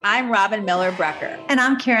I'm Robin Miller Brecker. And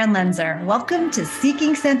I'm Karen Lenzer. Welcome to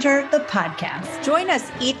Seeking Center, the podcast. Join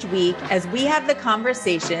us each week as we have the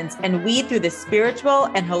conversations and weed through the spiritual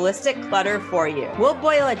and holistic clutter for you. We'll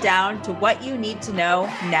boil it down to what you need to know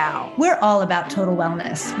now. We're all about total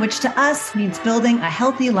wellness, which to us means building a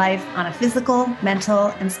healthy life on a physical, mental,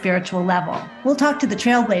 and spiritual level. We'll talk to the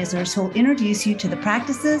trailblazers who will introduce you to the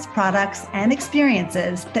practices, products, and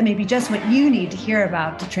experiences that may be just what you need to hear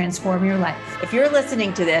about to transform your life. If you're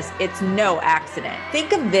listening to this, it's no accident.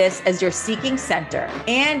 Think of this as your seeking center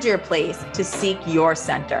and your place to seek your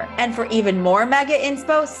center. And for even more mega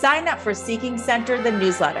inspo, sign up for Seeking Center, the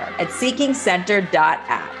newsletter at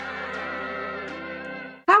seekingcenter.app.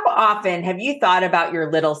 How often have you thought about your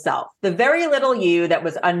little self, the very little you that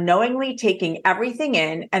was unknowingly taking everything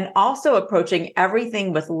in and also approaching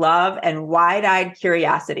everything with love and wide-eyed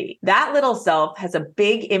curiosity? That little self has a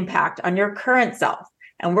big impact on your current self.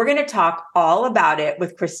 And we're going to talk all about it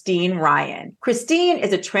with Christine Ryan. Christine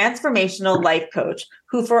is a transformational life coach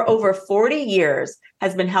who for over 40 years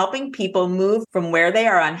has been helping people move from where they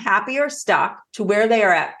are unhappy or stuck to where they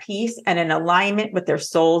are at peace and in alignment with their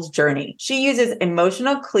soul's journey. She uses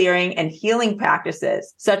emotional clearing and healing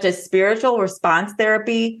practices such as spiritual response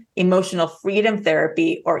therapy, emotional freedom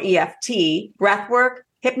therapy, or EFT, breathwork,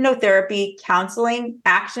 hypnotherapy, counseling,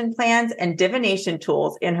 action plans, and divination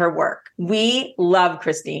tools in her work. We love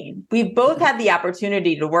Christine. We both had the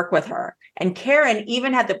opportunity to work with her, and Karen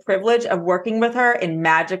even had the privilege of working with her in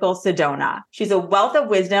magical Sedona. She's a wealth of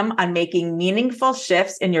wisdom on making meaningful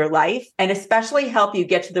shifts in your life and especially help you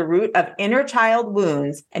get to the root of inner child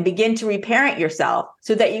wounds and begin to reparent yourself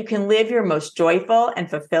so that you can live your most joyful and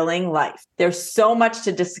fulfilling life. There's so much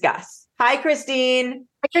to discuss. Hi, Christine.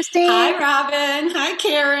 Hi, Christine. Hi, Robin. Hi,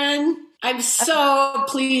 Karen. I'm so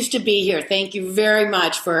pleased to be here. Thank you very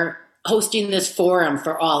much for hosting this forum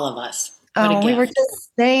for all of us. We were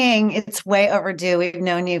just saying it's way overdue. We've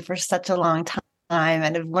known you for such a long time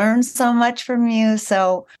and have learned so much from you.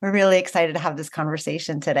 So we're really excited to have this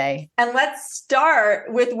conversation today. And let's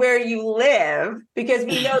start with where you live, because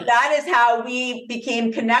we know that is how we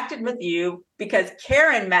became connected with you, because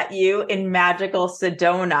Karen met you in magical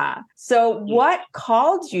Sedona. So what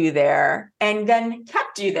called you there and then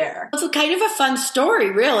kept you there? It's kind of a fun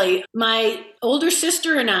story, really. My older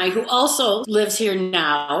sister and I, who also lives here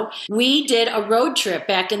now, we did a road trip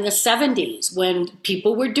back in the 70s when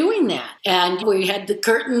people were doing that. And we had the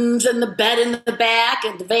curtains and the bed in the back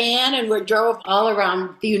and the van, and we drove all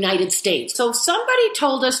around the United States. So somebody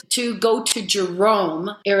told us to go to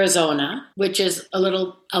Jerome, Arizona, which is a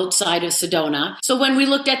little outside of Sedona. So when we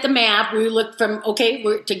looked at the map, we looked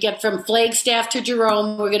to get from Flagstaff to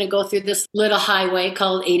Jerome, we're going to go through this little highway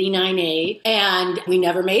called 89A, and we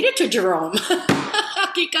never made it to Jerome.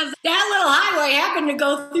 Because that little highway happened to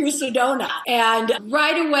go through Sedona. And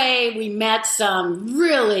right away, we met some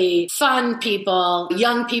really fun people,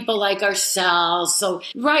 young people like ourselves. So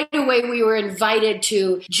right away, we were invited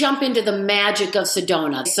to jump into the magic of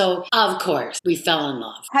Sedona. So, of course, we fell in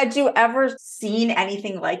love. Had you ever seen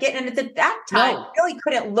anything like it? And at that time, No. you really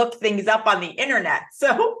couldn't look things up on the internet.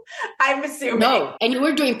 So I'm assuming. No. And we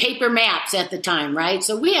were doing paper maps at the time, right?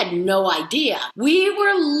 So we had no idea. We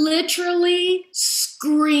were literally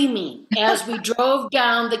screaming as we drove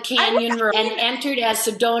down the canyon road and entered as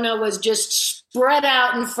Sedona was just spread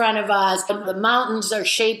out in front of us. The mountains are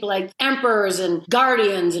shaped like emperors and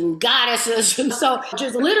guardians and goddesses. And so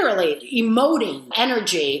just literally emoting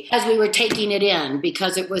energy as we were taking it in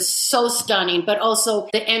because it was so stunning, but also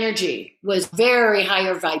the energy was very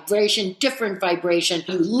higher vibration, different vibration.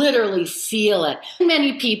 You literally feel it.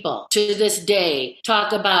 Many people to this day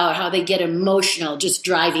talk about how they get emotional just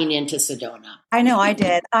driving into Sedona. I know I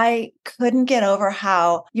did. I couldn't get over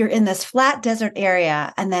how you're in this flat desert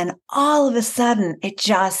area and then all of a sudden it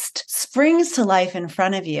just springs to life in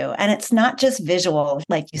front of you. And it's not just visual,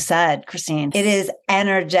 like you said, Christine. It is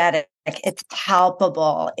energetic. It's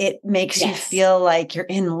palpable. It makes you feel like you're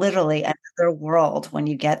in literally another world when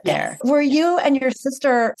you get there. Yes. Were you and your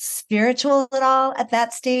sister spiritual at all at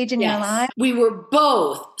that stage in your life? We were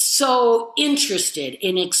both so interested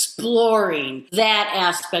in exploring that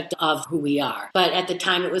aspect of who we are. But at the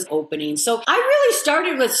time it was opening. So I really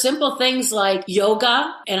started with simple things like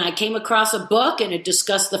yoga, and I came across a book and it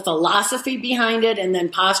discussed the philosophy behind it and then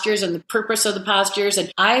postures and the purpose of the postures.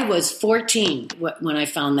 And I was 14 when I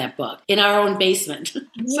found that book. In our own basement.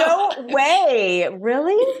 No way.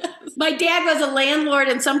 Really? My dad was a landlord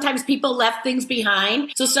and sometimes people left things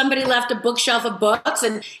behind. So somebody left a bookshelf of books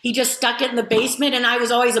and he just stuck it in the basement, and I was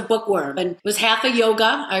always a bookworm. And it was half a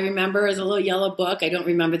yoga, I remember, as a little yellow book. I don't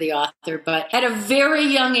remember the author, but at a very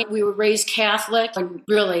young age, we were raised Catholic and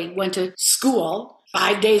really went to school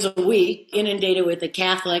 5 days a week, inundated with the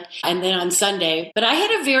Catholic, and then on Sunday. But I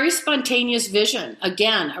had a very spontaneous vision,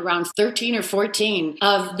 again, around 13 or 14,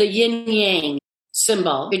 of the yin yang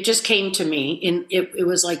symbol. It just came to me it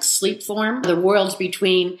was like sleep form, the worlds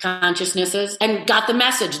between consciousnesses, and got the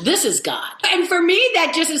message, this is God. And for me,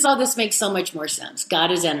 that just is, oh, this makes so much more sense.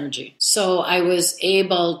 God is energy. So I was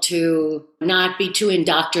able to not be too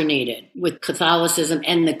indoctrinated with Catholicism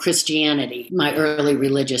and the Christianity, my early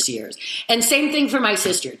religious years. And same thing for my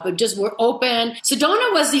sister. We just were open.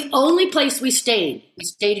 Sedona was the only place we stayed. We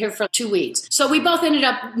stayed here for 2 weeks. So we both ended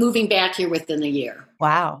up moving back here within a year.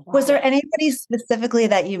 Wow. Was there anybody specifically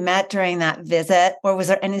that you met during that visit, or was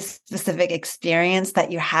there any specific experience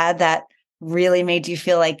that you had that really made you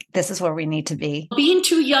feel like this is where we need to be? Being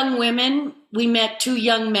two young women, we met two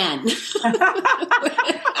young men.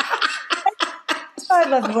 I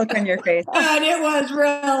love the look on your face. And it was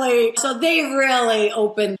really, so they really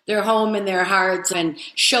opened their home and their hearts and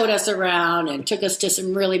showed us around and took us to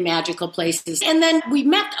some really magical places. And then we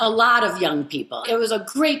met a lot of young people. It was a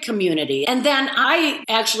great community. And then I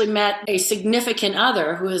actually met a significant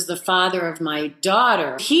other who is the father of my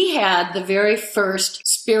daughter. He had the very first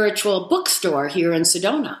spiritual bookstore here in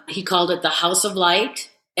Sedona. He called it the House of Light.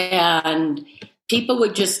 And people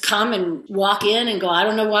would just come and walk in and go, I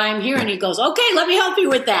don't know why I'm here. And he goes, okay, let me help you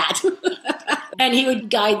with that. And he would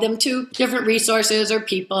guide them to different resources or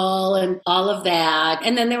people and all of that.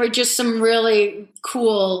 And then there were just some really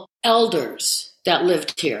cool elders that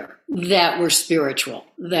lived here that were spiritual,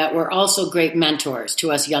 that were also great mentors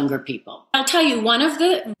to us younger people. I'll tell you, one of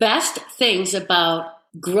the best things about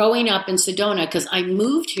growing up in Sedona, because I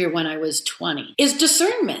moved here when I was 20, is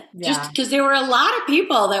discernment. Yeah. Just because there were a lot of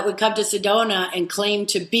people that would come to Sedona and claim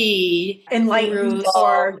to be enlightened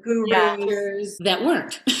or gurus that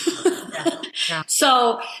weren't. Yeah.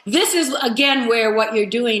 So this is, again, where what you're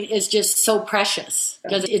doing is just so precious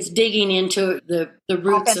because it's digging into the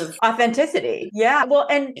roots of authenticity. Yeah. Well,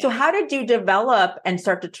 and so how did you develop and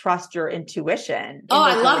start to trust your intuition? Oh,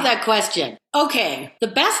 I love that question. Okay. The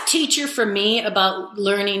best teacher for me about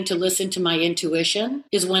learning to listen to my intuition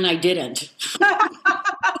is when I didn't.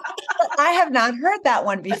 I have not heard that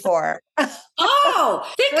one before.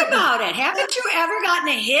 Oh, think about it. Haven't you ever gotten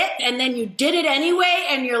a hit and then you did it anyway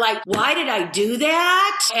and you're like, why did I do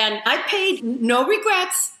that? And I paid no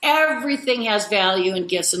regrets. Everything has value and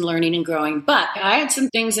gifts and learning and growing. But I had some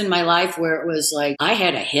things in my life where it was like, I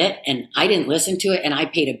had a hit and I didn't listen to it and I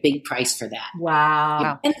paid a big price for that.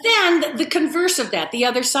 Wow. And then the converse of that, the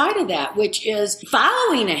other side of that, which is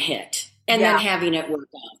following a hit and then having it work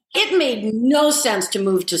out. It made no sense to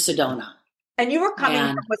move to Sedona. And you were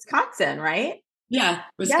coming from Wisconsin, right? Yeah,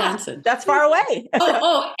 Wisconsin. Yeah, that's far away.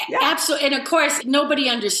 Absolutely. And of course, nobody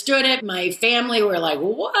understood it. My family were like,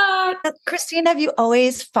 what? Christine, have you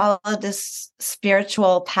always followed this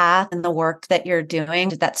spiritual path and the work that you're doing?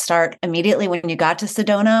 Did that start immediately when you got to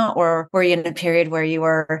Sedona, or were you in a period where you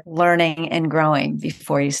were learning and growing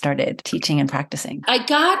before you started teaching and practicing? I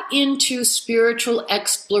got into spiritual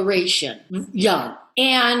exploration young,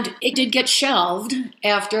 and it did get shelved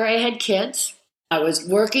after I had kids. I was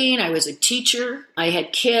working, I was a teacher, I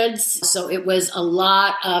had kids, so it was a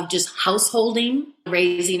lot of just householding,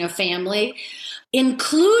 raising a family,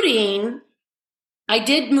 including, I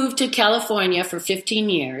did move to California for 15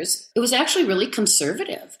 years. It was actually really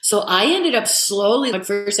conservative. So I ended up slowly, at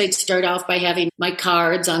first I'd start off by having my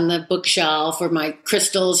cards on the bookshelf or my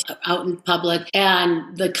crystals out in public.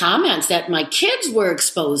 And the comments that my kids were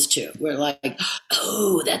exposed to were like,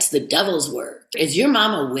 oh, that's the devil's work. Is your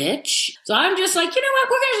mom a witch? So I'm just like, you know what?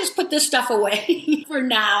 We're going to just put this stuff away for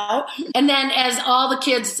now. And then as all the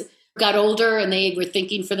kids got older and they were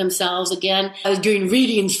thinking for themselves again, I was doing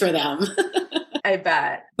readings for them. I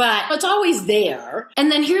bet. But it's always there.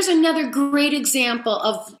 And then here's another great example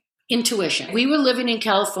of intuition. We were living in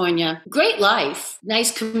California, great life,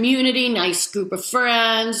 nice community, nice group of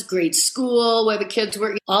friends, great school where the kids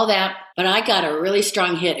were, all that. But I got a really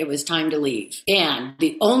strong hit. It was time to leave. And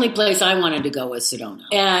the only place I wanted to go was Sedona.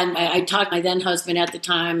 And I talked to my then husband at the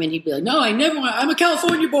time, and he'd be like, no, I never want, I'm a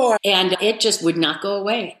California boy. And it just would not go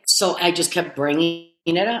away. So I just kept bringing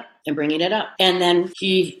it up and bringing it up. And then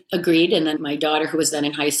he agreed. And then my daughter, who was then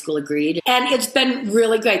in high school, agreed. And it's been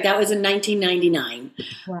really great. That was in 1999.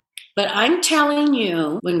 Wow. But I'm telling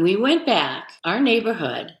you, when we went back, our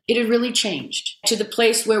neighborhood, it had really changed to the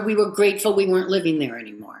place where we were grateful we weren't living there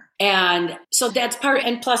anymore. And so that's part,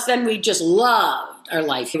 and plus then we just loved our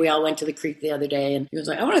life. We all went to the creek the other day and he was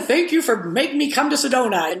like, I want to thank you for making me come to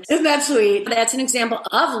Sedona. Isn't that sweet? That's an example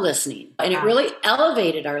of listening. And it really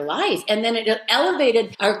elevated our life. And then it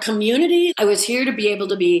elevated our community. I was here to be able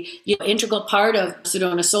to be integral part of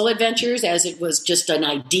Sedona Soul Adventures as it was just an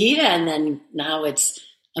idea. And then now it's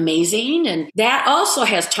amazing. And that also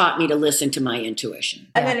has taught me to listen to my intuition.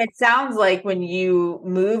 And then it sounds like when you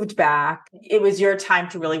moved back, it was your time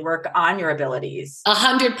to really work on your abilities.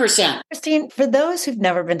 100%. Christine, for those who've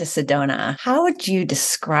never been to Sedona, how would you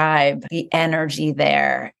describe the energy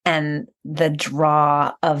there and the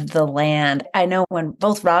draw of the land? I know when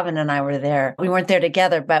both Robin and I were there, we weren't there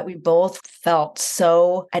together, but we both felt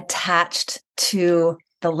so attached to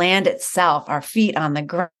the land itself, our feet on the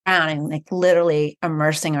ground, and like literally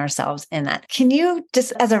immersing ourselves in that. Can you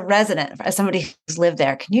just, as a resident, as somebody who's lived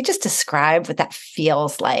there, can you just describe what that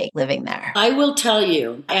feels like living there? I will tell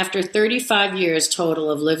you, after 35 years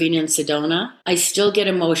total of living in Sedona, I still get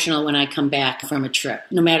emotional when I come back from a trip,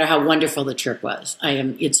 no matter how wonderful the trip was.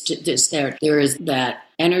 It's just there is that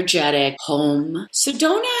energetic home.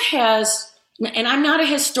 Sedona has, and I'm not a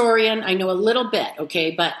historian, I know a little bit,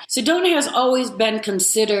 okay, but Sedona has always been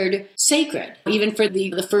considered sacred, even for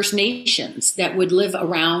the First Nations that would live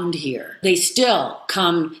around here. They still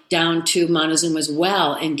come down to Montezuma's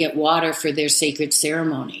well and get water for their sacred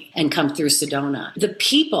ceremony and come through Sedona. The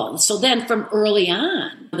people, so then from early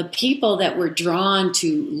on, the people that were drawn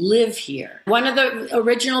to live here. One of the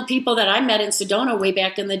original people that I met in Sedona way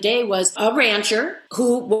back in the day was a rancher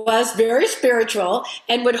who was very spiritual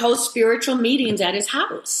and would host spiritual meetings at his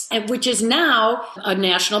house, and which is now a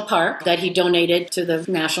national park that he donated to the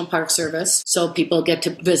National Park Service. So people get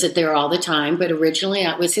to visit there all the time. But originally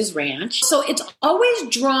that was his ranch. So it's always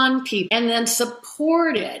drawn people and then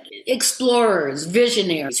supported explorers,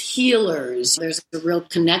 visionaries, healers. There's a real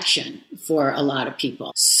connection for a lot of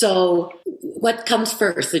people. So what comes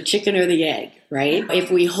first, the chicken or the egg, right?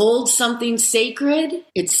 If we hold something sacred,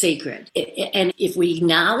 it's sacred. And if we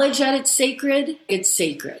acknowledge that it's sacred, it's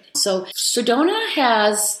sacred. So Sedona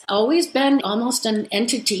has always been almost an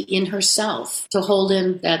entity in herself to hold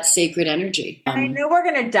in that sacred energy. And I know we're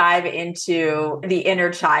going to dive into the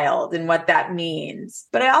inner child and what that means,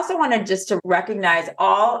 but I also wanted just to recognize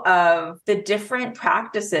all of the different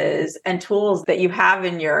practices and tools that you have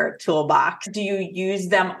in your toolbox. Do you use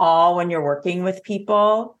them all when you're working with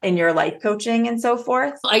people in your life coaching and so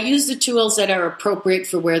forth? I use the tools that are appropriate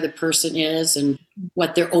for where the person is and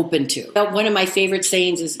what they're open to. One of my favorite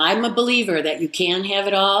sayings is, I'm a believer that you can have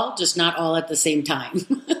it all, just not all at the same time.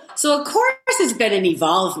 So of course it's been an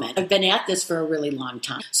evolvement. I've been at this for a really long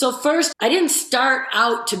time. So first, I didn't start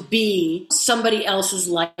out to be somebody else's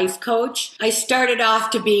life coach. I started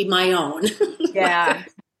off to be my own. Yeah.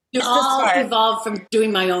 It all evolved from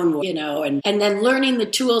doing my own work, and then learning the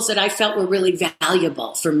tools that I felt were really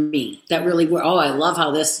valuable for me, that really were, I love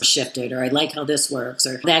how this shifted, or I like how this works,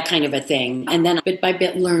 or that kind of a thing. And then bit by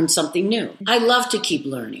bit, learn something new. I love to keep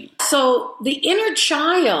learning. So the inner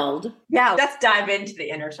child. Yeah, let's dive into the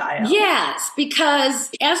inner child. Yes,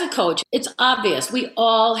 because as a coach, it's obvious we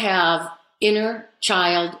all have inner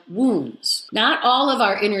child wounds. Not all of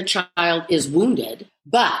our inner child is wounded,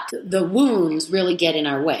 but the wounds really get in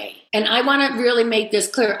our way. And I want to really make this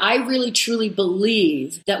clear. I really truly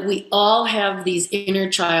believe that we all have these inner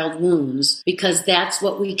child wounds because that's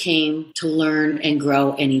what we came to learn and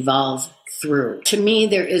grow and evolve through. To me,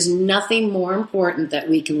 there is nothing more important that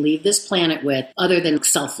we can leave this planet with other than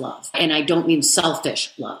self-love. And I don't mean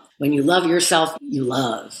selfish love. When you love yourself, you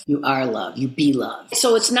love. You are love. You be love.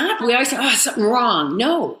 So it's not, we always say, something wrong.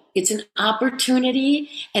 No, it's an opportunity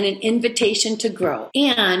and an invitation to grow.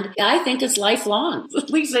 And I think it's lifelong.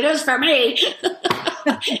 At least it is for me.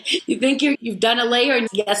 You think you've done a layer?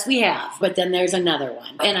 Yes, we have. But then there's another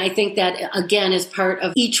one. And I think that, again, is part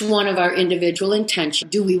of each one of our individual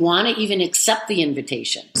intentions. Do we want to even accept the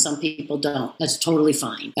invitation? Some people don't. That's totally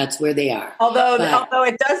fine. That's where they are. Although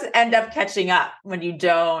it does end up catching up when you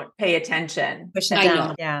don't pay attention. Push it I down.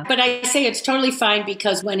 know. Yeah. But I say it's totally fine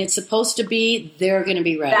because when it's supposed to be, they're going to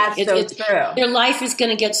be ready. That's true. Their life is going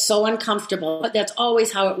to get so uncomfortable. But that's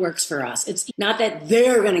always how it works for us. It's not that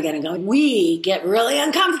they're going to get it going. We get really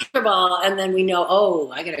uncomfortable and then we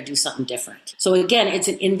know, I got to do something different. So again, it's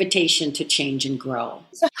an invitation to change and grow.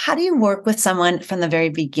 So how do you work with someone from the very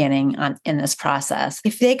beginning in this process?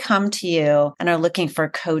 If they come to you and are looking for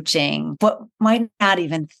coaching, what might not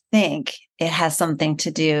even think it has something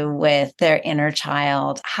to do with their inner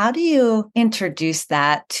child. How do you introduce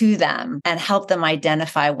that to them and help them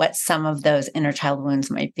identify what some of those inner child wounds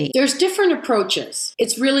might be? There's different approaches.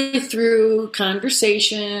 It's really through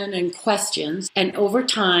conversation and questions. And over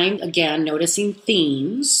time, again, noticing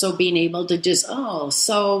themes. So being able to just,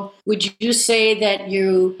 so would you say that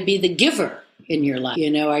you be the giver in your life?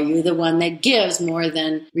 Are you the one that gives more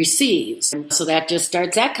than receives? And so that just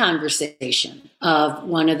starts that conversation of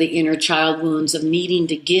one of the inner child wounds of needing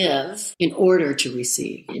to give in order to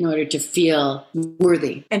receive, in order to feel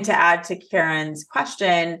worthy. And to add to Karen's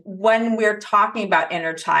question, when we're talking about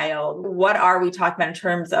inner child, what are we talking about in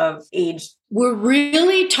terms of age? We're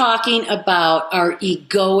really talking about our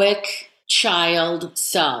egoic child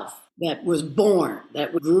self that was born,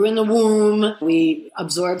 that grew in the womb. We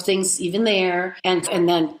absorbed things even there, and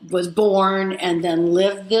then was born and then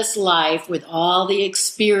lived this life with all the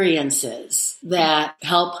experiences that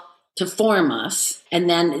help to form us. And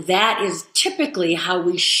then that is typically how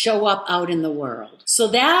we show up out in the world. So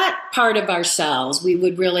that part of ourselves,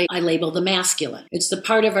 I label the masculine. It's the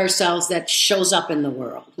part of ourselves that shows up in the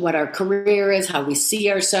world. What our career is, how we see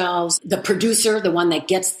ourselves, the producer, the one that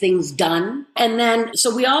gets things done. And then,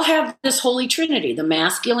 so we all have this holy trinity, the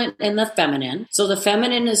masculine and the feminine. So the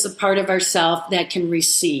feminine is the part of ourself that can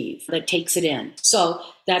receive, that takes it in. So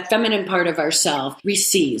that feminine part of ourself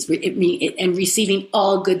receives, and receiving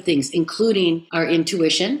all good things, including our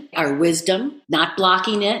intuition, our wisdom, not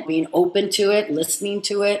blocking it, being open to it, listening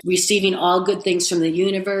to it, receiving all good things from the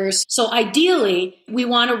universe. So ideally, we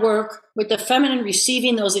want to work with the feminine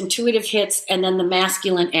receiving those intuitive hits and then the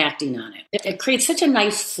masculine acting on it. It creates such a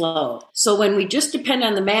nice flow. So when we just depend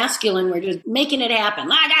on the masculine, we're just making it happen.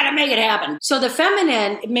 I got to make it happen. So the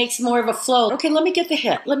feminine, it makes more of a flow. Okay, let me get the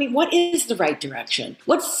hit. What is the right direction?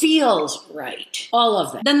 What feels right? All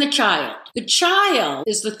of that. Then the child. The child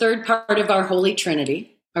is the third part of our holy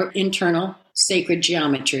trinity, our internal sacred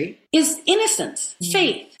geometry, is innocence,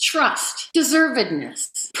 faith, trust,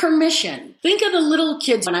 deservedness, permission. Think of the little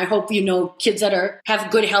kids, and I hope you know kids that have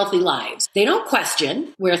good, healthy lives. They don't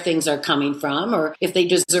question where things are coming from, or if they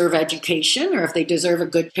deserve education, or if they deserve a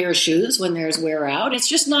good pair of shoes when theirs wear out. It's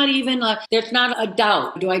just not even there's not a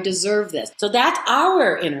doubt. Do I deserve this? So that's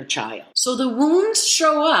our inner child. So the wounds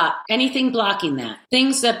show up, anything blocking that.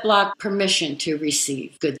 Things that block permission to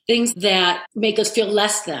receive good things that make us feel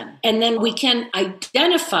less than. And then we can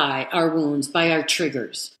identify our wounds by our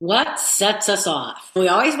triggers. What sets us off? We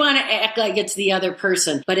always want to act like it's the other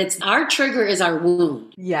person, but it's our trigger is our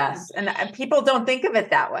wound. Yes. And people don't think of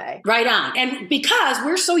it that way. Right on. And because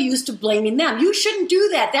we're so used to blaming them, you shouldn't do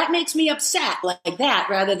that. That makes me upset, like that,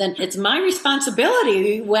 rather than it's my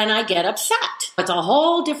responsibility when I get upset. It's a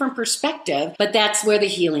whole different perspective, but that's where the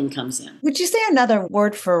healing comes in. Would you say another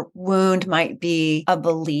word for wound might be a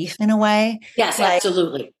belief in a way? Yes,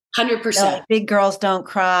 absolutely. 100%. Big girls don't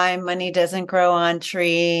cry, money doesn't grow on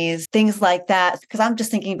trees, things like that. Because I'm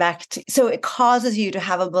just thinking back to, so it causes you to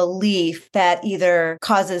have a belief that either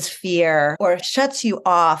causes fear or shuts you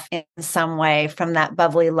off in some way from that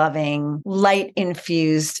bubbly, loving, light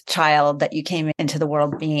infused child that you came into the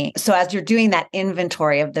world being. So as you're doing that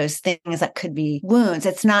inventory of those things that could be wounds,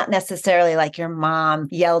 it's not necessarily like your mom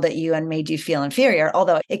yelled at you and made you feel inferior,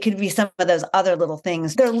 although it could be some of those other little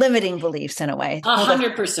things. They're limiting beliefs in a way.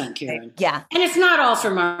 100%. Karen. Yeah. And it's not all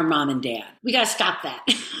from our mom and dad. We got to stop that.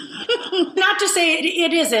 Not to say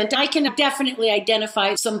it isn't. I can definitely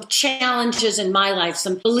identify some challenges in my life,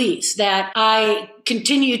 some beliefs that I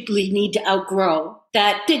continually need to outgrow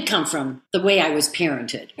that did come from the way I was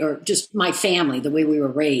parented or just my family, the way we were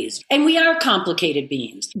raised. And we are complicated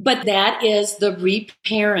beings. But that is the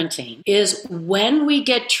reparenting, is when we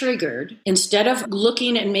get triggered, instead of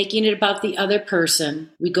looking and making it about the other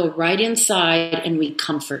person, we go right inside and we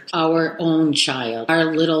comfort our own child,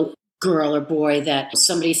 our little girl or boy that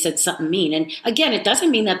somebody said something mean. And again, it doesn't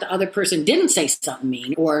mean that the other person didn't say something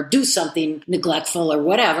mean or do something neglectful or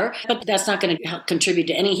whatever, but that's not going to help contribute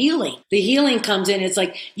to any healing. The healing comes in. It's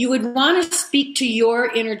like you would want to speak to your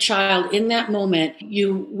inner child in that moment.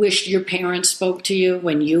 You wished your parents spoke to you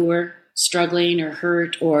when you were struggling or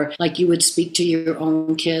hurt, or like you would speak to your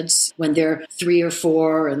own kids when they're 3 or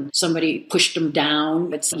 4 and somebody pushed them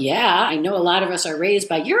down. It's, yeah, I know a lot of us are raised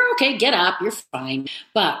by, you're okay, get up, you're fine.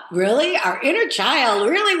 But really, our inner child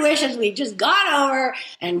really wishes we just got over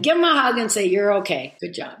and give them a hug and say, you're okay,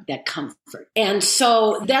 good job, that comfort. And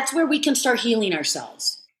so that's where we can start healing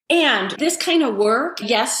ourselves. And this kind of work,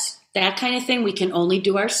 yes, that kind of thing we can only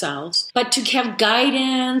do ourselves. But to have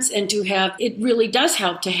guidance and to have, it really does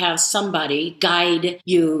help to have somebody guide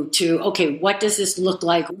you to, okay, what does this look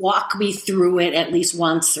like? Walk me through it at least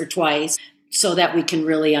once or twice. so that we can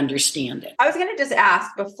really understand it. I was going to just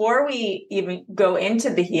ask, before we even go into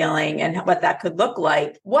the healing and what that could look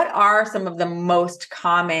like, what are some of the most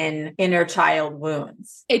common inner child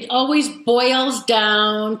wounds? It always boils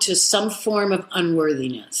down to some form of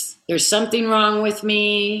unworthiness. There's something wrong with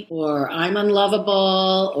me, or I'm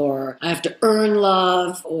unlovable, or I have to earn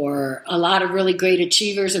love, or a lot of really great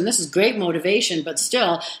achievers. And this is great motivation, but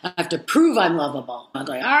still, I have to prove I'm lovable. I'm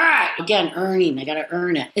like, all right, again, earning, I got to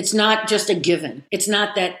earn it. It's not just a given. It's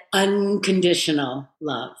not that unconditional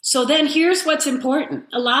love. So then here's what's important.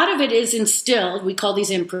 A lot of it is instilled. We call these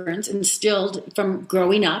imprints, instilled from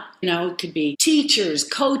growing up. It could be teachers,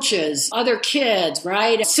 coaches, other kids,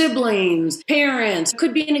 right? Siblings, parents. It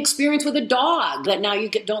could be an experience with a dog that now you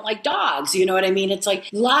don't like dogs. You know what I mean? It's like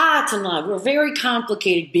lots and lots. We're very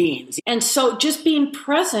complicated beings. And so just being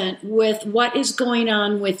present with what is going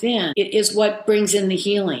on within is what brings in the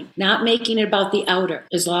healing, not making it about the outer.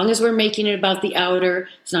 As long as we're making it about the outer,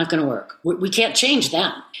 it's not going to work. We can't change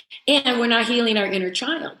them. And we're not healing our inner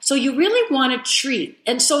child. So you really want to treat.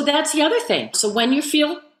 And so that's the other thing. So when you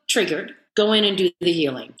feel triggered, go in and do the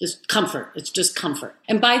healing. Just comfort. It's just comfort.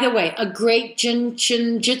 And by the way, a great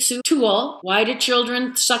Jitsu tool. Why do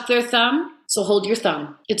children suck their thumb? So hold your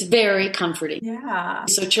thumb. It's very comforting. Yeah.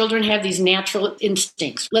 So children have these natural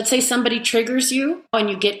instincts. Let's say somebody triggers you and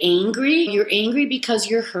you get angry. You're angry because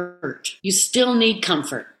you're hurt. You still need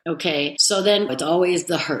comfort. Okay. So then it's always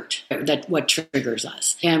the hurt that what triggers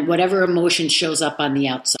us. And whatever emotion shows up on the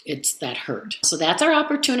outside, it's that hurt. So that's our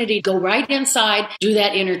opportunity to go right inside, do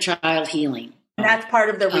that inner child healing. And that's part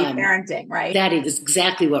of the reparenting, right? That is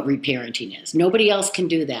exactly what reparenting is. Nobody else can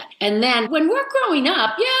do that. And then when we're growing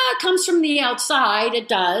up, it comes from the outside. It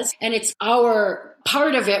does. And it's our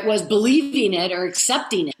part of it was believing it or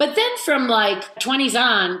accepting it. But then from like 20s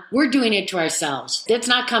on, we're doing it to ourselves. It's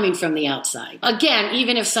not coming from the outside. Again,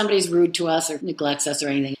 even if somebody's rude to us or neglects us or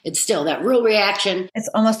anything, it's still that real reaction. It's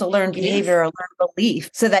almost a learned behavior or learned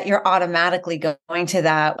belief so that you're automatically going to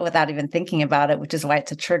that without even thinking about it, which is why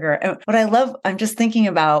it's a trigger. And what I love, I'm just thinking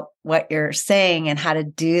about what you're saying and how to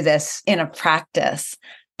do this in a practice.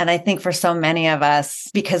 And I think for so many of us,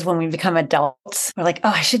 because when we become adults, we're like, oh,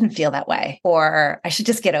 I shouldn't feel that way, or I should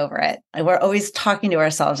just get over it. And we're always talking to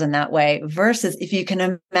ourselves in that way versus if you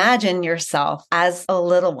can imagine yourself as a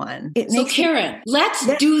little one. So Karen,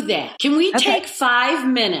 let's do that. Can we take 5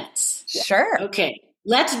 minutes? Sure. Okay.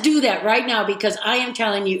 Let's do that right now because I am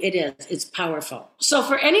telling you it's powerful. So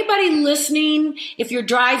for anybody listening, if you're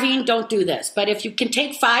driving, don't do this. But if you can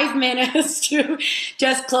take 5 minutes to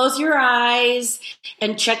just close your eyes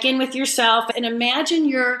and check in with yourself and imagine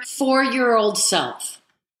your 4-year-old self.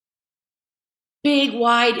 Big,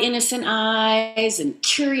 wide, innocent eyes and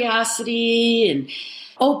curiosity and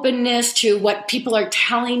openness to what people are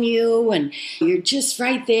telling you, and you're just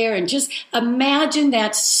right there, and just imagine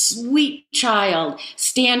that sweet child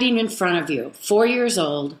standing in front of you, 4 years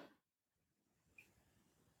old.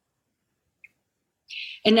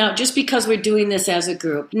 And now, just because we're doing this as a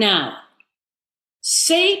group, now,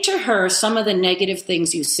 say to her some of the negative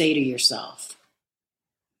things you say to yourself.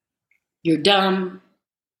 You're dumb.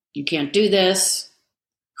 You can't do this.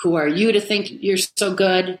 Who are you to think you're so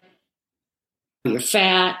good? You're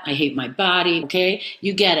fat. I hate my body. Okay.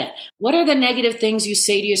 You get it. What are the negative things you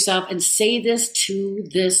say to yourself? And say this to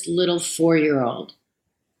this little 4-year-old.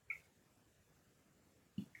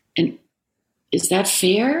 And is that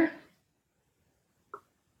fair?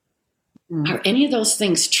 Are any of those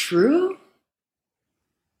things true?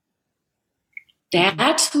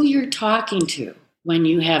 That's who you're talking to when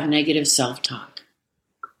you have negative self-talk.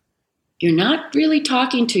 You're not really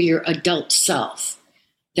talking to your adult self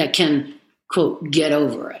that can, quote, get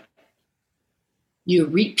over it. You're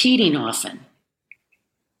repeating often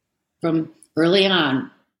from early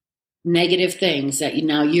on negative things that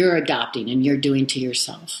now you're adopting and you're doing to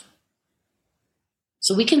yourself.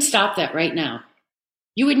 So we can stop that right now.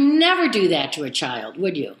 You would never do that to a child,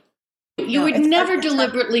 would you? You would never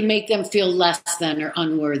deliberately make them feel less than or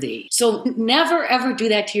unworthy. So never, ever do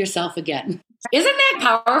that to yourself again. Isn't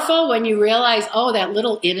that powerful when you realize, oh, that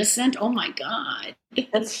little innocent, oh my God.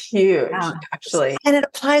 That's huge, actually. And it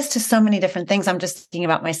applies to so many different things. I'm just thinking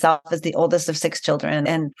about myself as the oldest of 6 children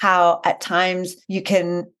and how at times you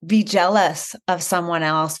can be jealous of someone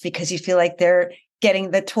else because you feel like they're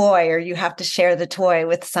getting the toy or you have to share the toy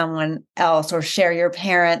with someone else or share your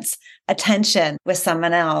parents' attention with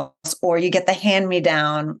someone else, or you get the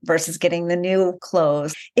hand-me-down versus getting the new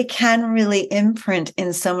clothes. It can really imprint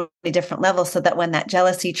in so many different levels so that when that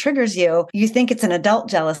jealousy triggers you, you think it's an adult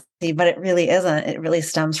jealousy, but it really isn't. It really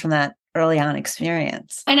stems from that early on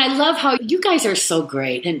experience. And I love how you guys are so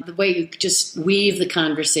great and the way you just weave the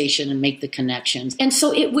conversation and make the connections. And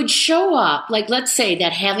so it would show up, like, let's say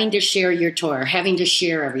that having to share your toy, having to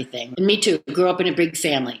share everything. And me too, grew up in a big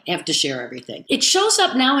family, have to share everything. It shows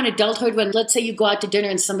up now in adulthood when, let's say you go out to dinner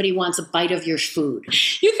and somebody wants a bite of your food.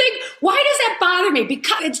 You think, why does that bother me?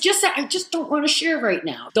 Because it's just that I just don't want to share right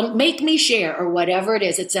now. Don't make me share or whatever it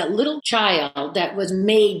is. It's that little child that was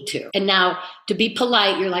made to. And now to be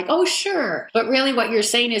polite, you're like, oh, sure. But really what you're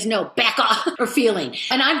saying is no, back off or feeling.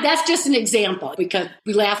 And that's just an example because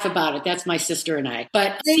we laugh about it. That's my sister and I.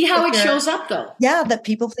 But see how it shows up though. Yeah, the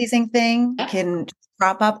people-pleasing thing can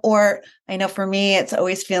crop up. Or I know for me, it's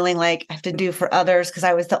always feeling like I have to do for others because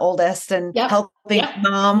I was the oldest and helping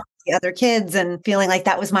mom, the other kids, and feeling like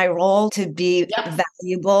that was my role to be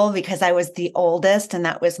valuable because I was the oldest and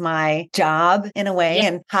that was my job in a way.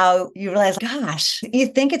 And how you realize, gosh, you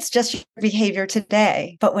think it's just your behavior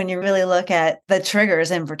today, but when you really look at the triggers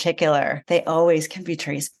in particular, they always can be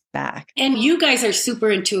traced back. And you guys are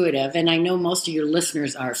super intuitive, and I know most of your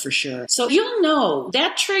listeners are for sure. So you'll know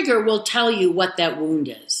that trigger will tell you what that wound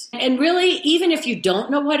is. And really, even if you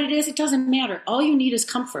don't know what it is, it doesn't matter. All you need is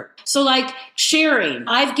comfort. So like sharing,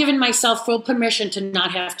 I've given myself full permission to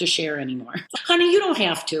not have to share anymore. Honey, you don't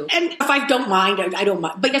have to. And if I don't mind, I don't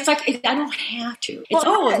mind. But it's like, I don't have to. It's,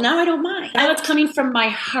 now I don't mind. Now it's coming from my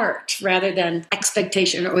heart rather than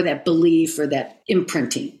expectation or that belief or that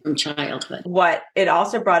imprinting from childhood. What it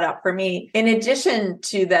also brought up for me, in addition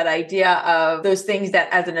to that idea of those things that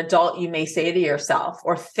as an adult you may say to yourself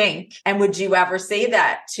or think, and would you ever say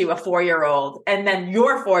that to a 4-year-old and then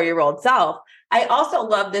your 4-year-old self? I also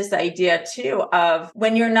love this idea too of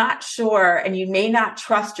when you're not sure and you may not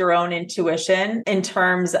trust your own intuition in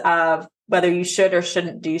terms of whether you should or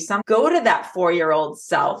shouldn't do something, go to that 4-year-old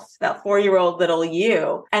self, that 4-year-old little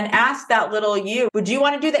you, and ask that little you, would you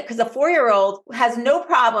want to do that? Because a 4-year-old has no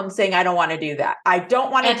problem saying, I don't want to do that. I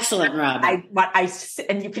don't want to. Excellent, Robin.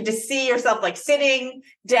 And you could just see yourself like sitting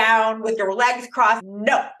down with your legs crossed.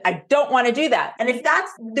 No, I don't want to do that. And if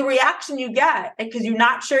that's the reaction you get, because you're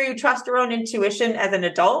not sure you trust your own intuition as an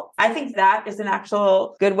adult, I think that is an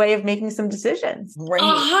actual good way of making some decisions.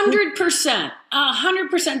 100%.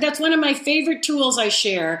 100%. That's one of my favorite tools I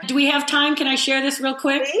share. Do we have time? Can I share this real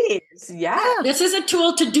quick? Please. Yeah. This is a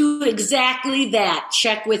tool to do exactly that.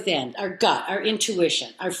 Check within our gut, our intuition,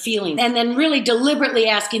 our feelings, and then really deliberately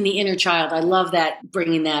asking the inner child. I love that,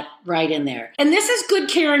 bringing that right in there. And this is good,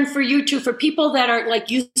 Karen, for you too, for people that are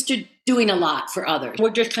like used to doing a lot for others.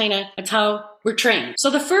 We're just that's how we're trained. So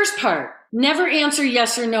the first part, never answer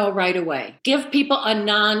yes or no right away. Give people a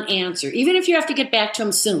non-answer. Even if you have to get back to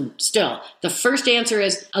them soon, still, the first answer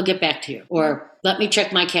is, I'll get back to you. Or let me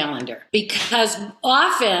check my calendar. Because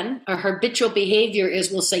often our habitual behavior is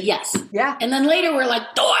we'll say yes. Yeah. And then later we're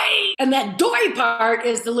like, doy. And that doy part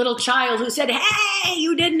is the little child who said, hey,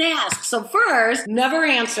 you didn't ask. So first, never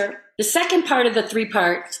answer. The second part of the 3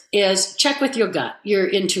 parts is check with your gut, your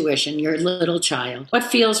intuition, your little child. What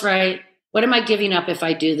feels right? What am I giving up if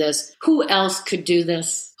I do this? Who else could do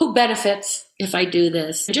this? Who benefits if I do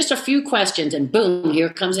this? Just a few questions and boom, here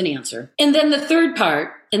comes an answer. And then the third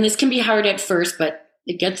part, and this can be hard at first, but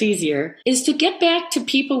it gets easier, is to get back to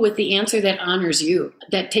people with the answer that honors you,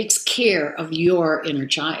 that takes care of your inner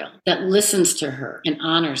child, that listens to her and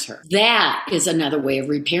honors her. That is another way of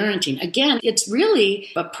reparenting. Again, it's really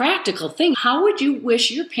a practical thing. How would you wish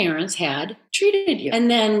your parents had treated you?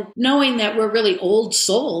 And then knowing that we're really old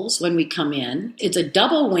souls when we come in, it's a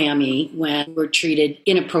double whammy when we're treated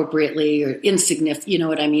inappropriately or insignificant, you know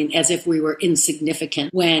what I mean? As if we were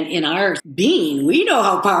insignificant when in our being, we know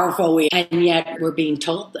how powerful we are, and yet we're being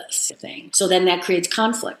told this thing. So then that creates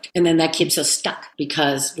conflict, and then that keeps us stuck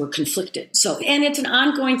because we're conflicted. So, and it's an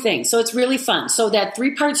ongoing thing. So it's really fun. So that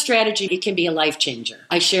 3-part strategy, it can be a life changer.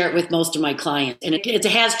 I share it with most of my clients, and it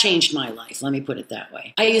has changed my life. Let me put it that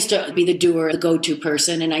way. I used to be the doer, the go-to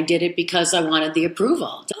person, and I did it because I wanted the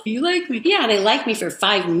approval. Do you like me? Yeah, they like me for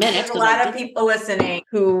 5 minutes. There's a lot of people listening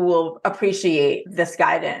who will appreciate this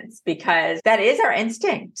guidance because that is our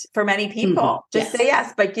instinct for many people. Mm-hmm. Just say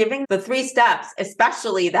yes, but giving the 3 steps,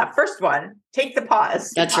 especially that first one, take the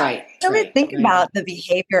pause. That's right. Think about the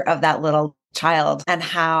behavior of that little child and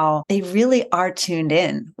how they really are tuned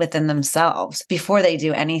in within themselves before they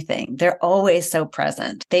do anything. They're always so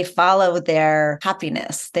present. They follow their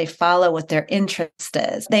happiness. They follow what their interest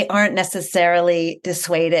is. They aren't necessarily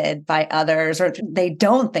dissuaded by others, or they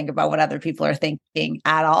don't think about what other people are thinking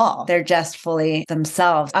at all. They're just fully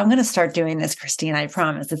themselves. I'm going to start doing this, Christine. I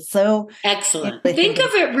promise. It's so excellent. Think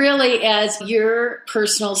of it really as your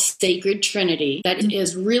personal sacred trinity that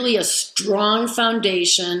is really a strong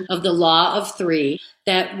foundation of the law of of three,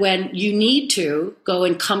 that when you need to go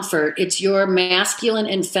and comfort, it's your masculine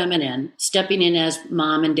and feminine stepping in as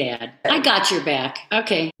mom and dad. I got your back.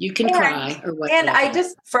 Okay, you can cry or whatever. And I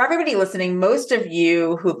just, for everybody listening, most of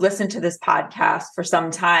you who've listened to this podcast for some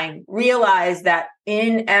time realize that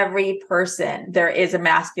in every person, there is a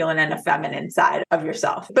masculine and a feminine side of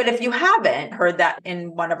yourself. But if you haven't heard that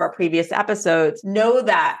in one of our previous episodes, know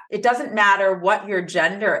that it doesn't matter what your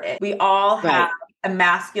gender is. We all have a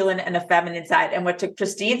masculine and a feminine side. And what to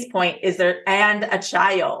Christine's point is there and a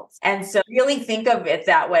child. And so really think of it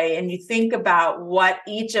that way. And you think about what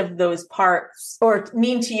each of those parts or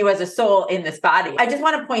mean to you as a soul in this body. I just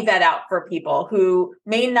want to point that out for people who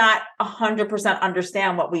may not 100%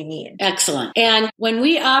 understand what we mean. Excellent. And when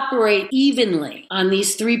we operate evenly on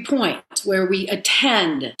these 3 points, where we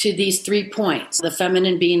attend to these 3 points, the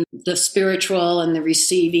feminine being the spiritual and the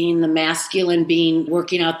receiving, the masculine being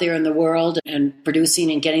working out there in the world and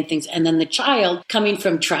producing and getting things, and then the child coming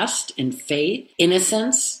from trust and faith,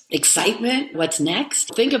 innocence, excitement, what's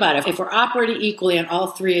next. Think about it. If we're operating equally on all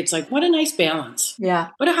 3, it's like, what a nice balance. Yeah.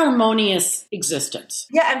 What a harmonious existence.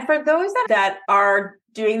 Yeah. And for those that are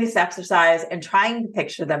doing this exercise and trying to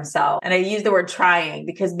picture themselves. And I use the word trying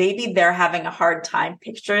because maybe they're having a hard time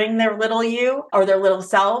picturing their little you or their little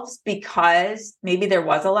selves because maybe there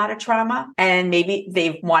was a lot of trauma and maybe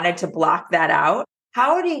they've wanted to block that out.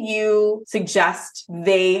 How do you suggest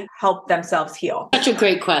they help themselves heal? Such a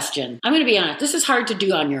great question. I'm going to be honest. This is hard to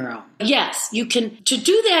do on your own. Yes, you can. To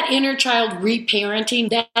do that inner child reparenting,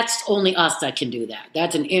 that's only us that can do that.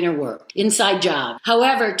 That's an inner work, inside job.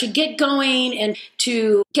 However, to get going and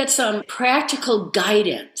to get some practical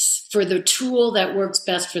guidance for the tool that works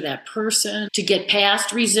best for that person, to get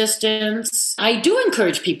past resistance, I do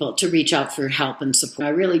encourage people to reach out for help and support.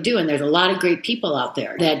 I really do. And there's a lot of great people out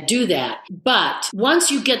there that do that. But once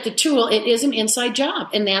you get the tool, it is an inside job.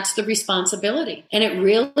 And that's the responsibility. And it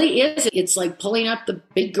really is. It's like pulling up the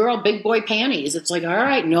big girl, big boy panties. It's like, all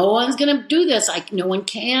right, no one's going to do this. No one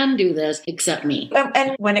can do this except me.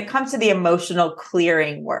 And when it comes to the emotional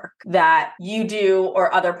clearing work that you do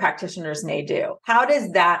or other practitioners may do, how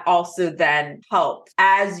does that also then help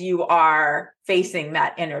as you are facing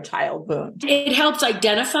that inner child wound? It helps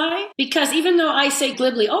identify, because even though I say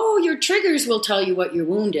glibly, oh, your triggers will tell you what your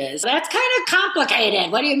wound is, that's kind of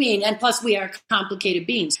complicated. What do you mean? And plus, we are complicated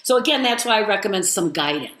beings. So again, that's why I recommend some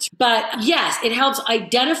guidance. But yes, it helps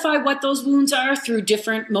identify what those wounds are through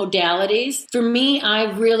different modalities. For me,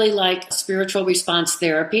 I really like spiritual response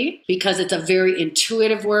therapy because it's a very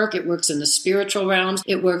intuitive work. It works in the spiritual realms.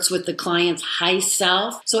 It works with the client's high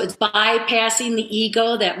self. So it's bypassing the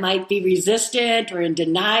ego that might be resistant or in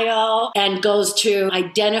denial, and goes to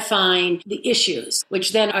identifying the issues,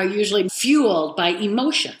 which then are usually fueled by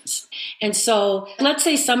emotions. And so let's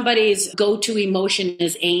say somebody's go-to emotion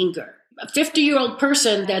is anger. A 50-year-old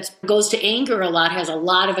person that goes to anger a lot has a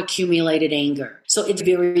lot of accumulated anger. So it's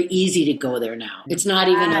very easy to go there now. It's not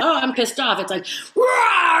even, oh, I'm pissed off. It's like,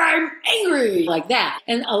 I'm angry, like that.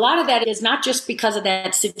 And a lot of that is not just because of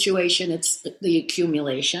that situation, it's the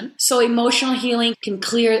accumulation. So emotional healing can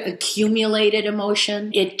clear accumulated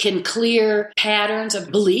emotion. It can clear patterns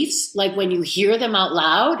of beliefs. Like when you hear them out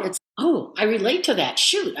loud, it's, oh, I relate to that.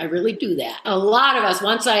 Shoot, I really do that. A lot of us,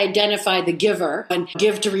 once I identify the giver and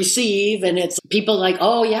give to receive, and it's people like,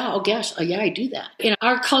 oh yeah, oh gosh, oh yeah, I do that. And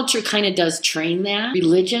our culture kind of does train that.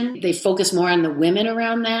 Religion, they focus more on the women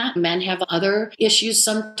around that. Men have other issues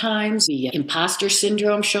sometimes. The imposter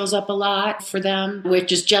syndrome shows up a lot for them,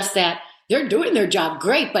 which is just that they're doing their job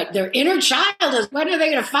great, but their inner child is, when are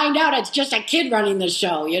they going to find out it's just a kid running the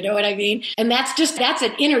show? You know what I mean? And that's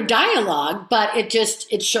an inner dialogue, but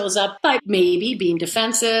it shows up by maybe being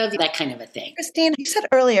defensive, that kind of a thing. Christine, you said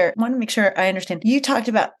earlier, I want to make sure I understand. You talked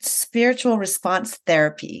about spiritual response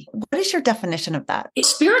therapy. What is your definition of that?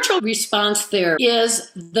 Spiritual response therapy is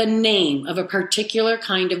the name of a particular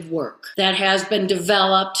kind of work that has been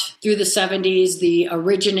developed through the 70s. The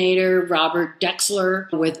originator, Robert Dexler,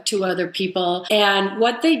 with 2 other people. And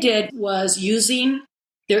what they did was using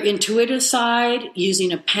their intuitive side,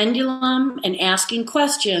 using a pendulum and asking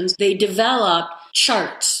questions, they developed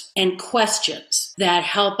charts and questions that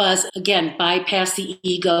help us, again, bypass the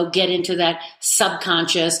ego, get into that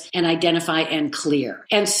subconscious and identify and clear.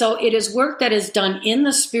 And so it is work that is done in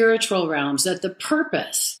the spiritual realms that the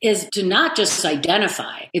purpose is to not just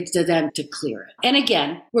identify, it's to them to clear it. And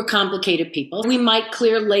again, we're complicated people. We might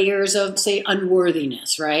clear layers of, say,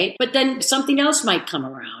 unworthiness, right? But then something else might come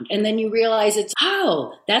around. And then you realize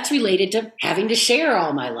that's related to having to share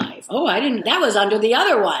all my life. Oh, that was under the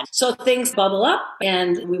other one. So things bubble up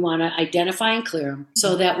and we want to identify and clear them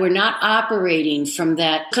so that we're not operating from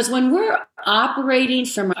that. Because when we're operating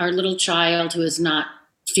from our little child who is not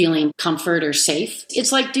feeling comfort or safe,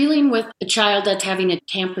 it's like dealing with a child that's having a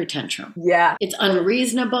temper tantrum. Yeah. It's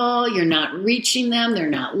unreasonable. You're not reaching them. They're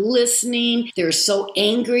not listening. They're so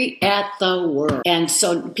angry at the world. And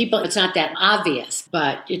so people, it's not that obvious,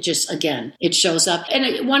 but it just, again, it shows up.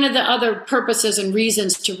 And one of the other purposes and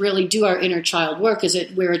reasons to really do our inner child work is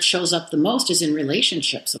where it shows up the most is in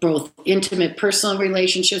relationships, both intimate personal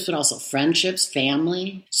relationships, but also friendships,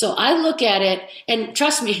 family. So I look at it, and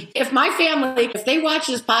trust me, if my family, if they watch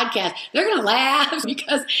this podcast, they're going to laugh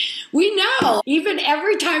because we know even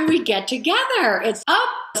every time we get together, it's up.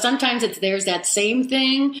 Sometimes there's that same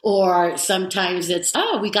thing, or sometimes it's,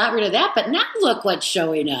 oh, we got rid of that, but now look what's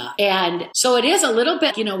showing up. And so it is a little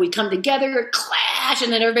bit, we come together, clash,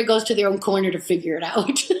 and then everybody goes to their own corner to figure it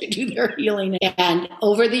out, to do their healing. And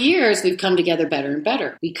over the years, we've come together better and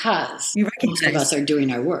better because most of us are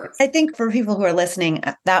doing our work. I think for people who are listening,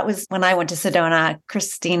 that was when I went to Sedona.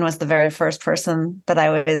 Christine was the very first person that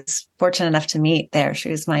I was fortunate enough to meet there. She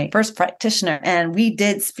was my first practitioner, and we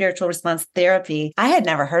did spiritual response therapy. I had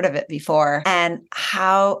never heard of it before, and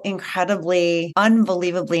how incredibly,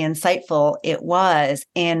 unbelievably insightful it was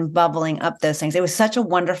in bubbling up those things. It was such a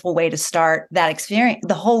wonderful way to start that experience,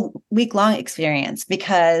 the whole week-long experience,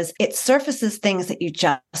 because it surfaces things that you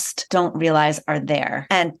just don't realize are there.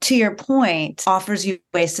 And to your point, offers you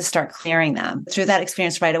ways to start clearing them through that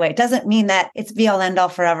experience right away. It doesn't mean that it's be all end all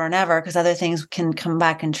forever and ever, because other things can come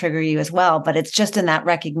back and trigger you as well. But it's just in that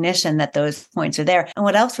recognition that those points are there. And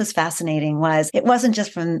what else was fascinating was it wasn't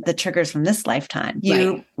just from the triggers from this lifetime.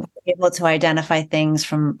 You were able to identify things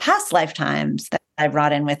from past lifetimes that I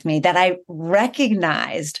brought in with me that I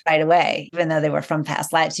recognized right away, even though they were from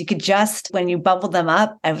past lives. You could just, when you bubbled them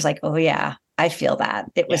up, I was like, oh yeah, I feel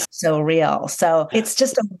that. It was so real. So it's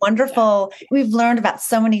just a wonderful, we've learned about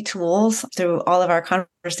so many tools through all of our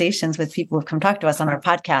conversations with people who've come talk to us on our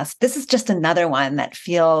podcast. This is just another one that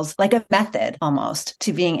feels like a method almost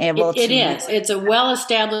to being able to. It is. It's a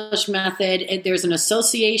well-established method. There's an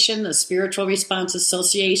association, the Spiritual Response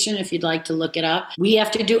Association, if you'd like to look it up. We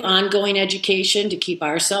have to do ongoing education to keep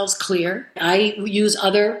ourselves clear. I use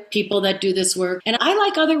other people that do this work, and I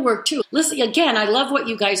like other work too. Listen, again, I love what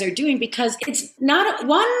you guys are doing because it's not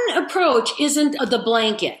one approach isn't the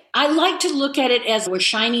blanket. I like to look at it as we're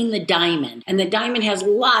shining the diamond, and the diamond has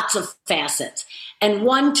lots of facets. And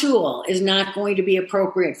one tool is not going to be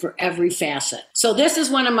appropriate for every facet. So this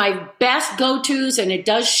is one of my best go-tos, and it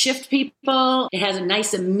does shift people. It has a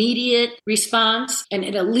nice immediate response, and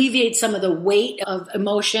it alleviates some of the weight of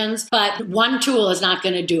emotions. But one tool is not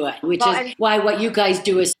going to do it, which is why what you guys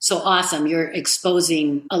do is so awesome. You're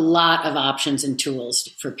exposing a lot of options and tools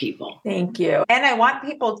for people. Thank you. And I want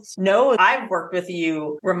people to know I've worked with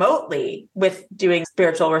you remotely with doing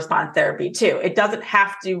spiritual response therapy too. It doesn't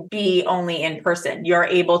have to be only in person. You're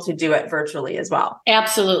able to do it virtually as well.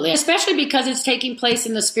 Absolutely. Especially because it's taking place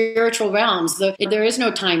in the spiritual realms. There is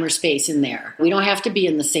no time or space in there. We don't have to be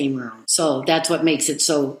in the same room. So that's what makes it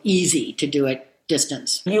so easy to do it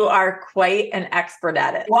distance. You are quite an expert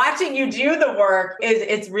at it. Watching you do the work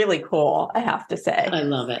it's really cool, I have to say. I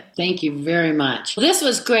love it. Thank you very much. This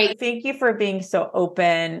was great. Thank you for being so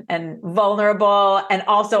open and vulnerable, and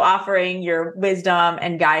also offering your wisdom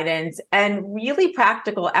and guidance and really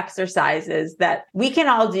practical exercises that we can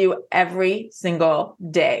all do every single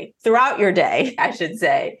day, throughout your day, I should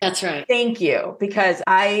say. That's right. Thank you, because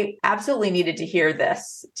I absolutely needed to hear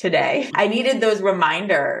this today. I needed those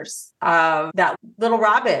reminders of that little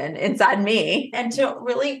Robin inside me, and to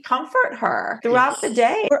really comfort her throughout the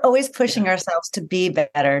day. We're always pushing ourselves to be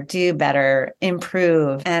better, do better,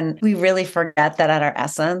 improve. And we really forget that at our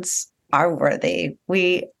essence, are worthy.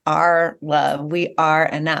 We are love. We are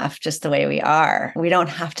enough just the way we are. We don't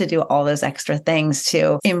have to do all those extra things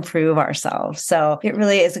to improve ourselves. So it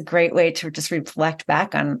really is a great way to just reflect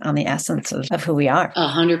back on the essence of who we are.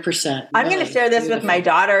 100%. I'm going to share this with my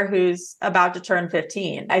daughter who's about to turn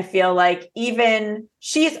 15. I feel like even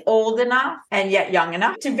she's old enough and yet young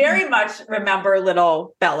enough to very much remember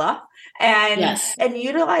little Bella and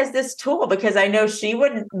utilize this tool, because I know she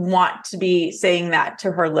wouldn't want to be saying that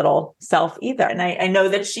to her little self either. And I know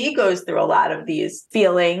that she goes through a lot of these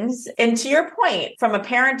feelings. And to your point, from a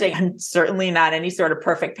parenting, I'm certainly not any sort of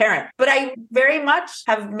perfect parent, but I very much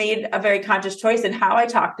have made a very conscious choice in how I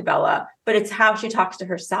talk to Bella, but it's how she talks to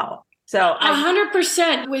herself. So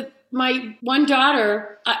 100% with my one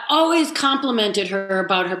daughter, I always complimented her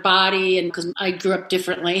about her body, and because I grew up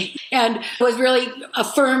differently and was really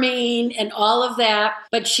affirming and all of that.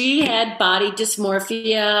 But she had body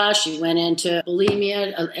dysmorphia. She went into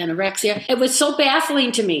bulimia, anorexia. It was so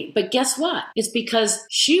baffling to me. But guess what? It's because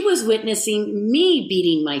she was witnessing me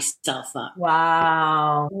beating myself up.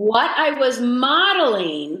 Wow. What I was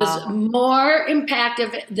modeling was more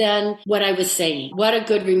impactful than what I was saying. What a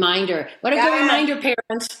good reminder. What a good reminder,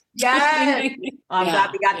 parents. Yes. I'm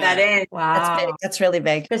glad we got that in. Wow. That's big. That's really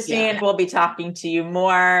big. Christine, we'll be talking to you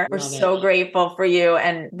more. We're so grateful for you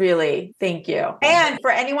and really thank you. And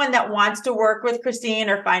for anyone that wants to work with Christine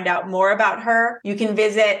or find out more about her, you can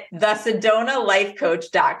visit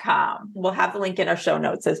thesedonalifecoach.com. We'll have the link in our show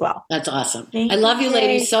notes as well. That's awesome. I love you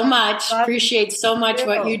ladies so much. Appreciate so much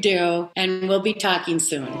what you do. And we'll be talking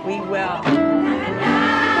soon. We will.